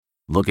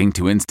Looking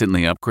to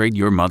instantly upgrade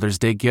your Mother's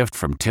Day gift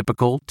from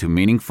typical to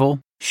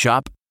meaningful?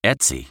 Shop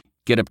Etsy.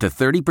 Get up to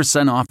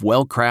 30% off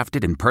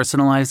well-crafted and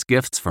personalized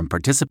gifts from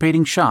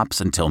participating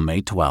shops until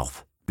May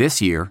 12th. This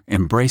year,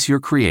 embrace your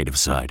creative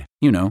side.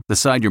 You know, the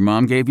side your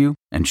mom gave you.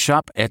 And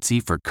shop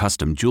Etsy for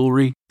custom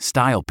jewelry,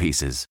 style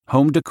pieces,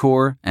 home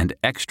decor, and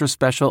extra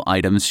special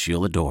items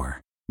she'll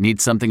adore.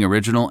 Need something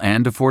original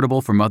and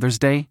affordable for Mother's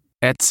Day?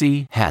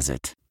 Etsy has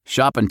it.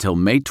 Shop until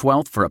May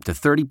 12th for up to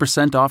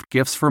 30% off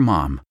gifts for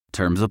mom.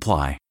 Terms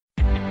apply.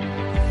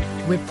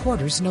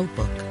 Reporter's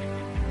Notebook.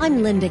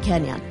 I'm Linda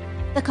Kenyon.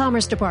 The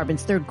Commerce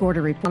Department's third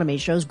quarter economy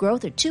shows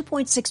growth at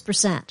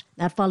 2.6%.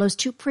 That follows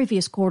 2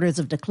 previous quarters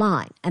of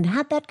decline, and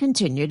had that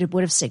continued, it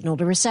would have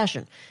signaled a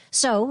recession.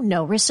 So,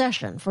 no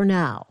recession for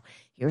now.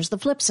 Here's the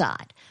flip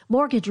side.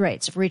 Mortgage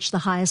rates have reached the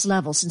highest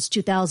level since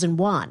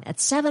 2001 at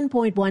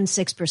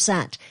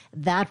 7.16%.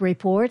 That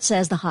report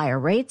says the higher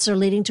rates are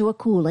leading to a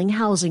cooling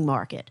housing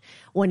market.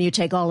 When you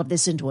take all of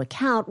this into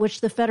account,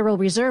 which the Federal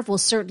Reserve will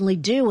certainly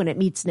do when it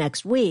meets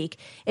next week,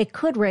 it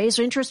could raise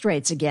interest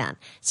rates again.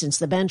 Since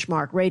the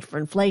benchmark rate for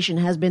inflation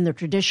has been the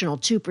traditional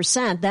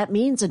 2%, that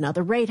means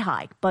another rate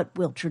hike. But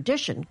will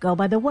tradition go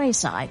by the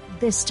wayside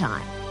this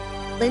time?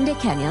 Linda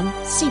Kenyon,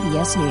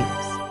 CBS News.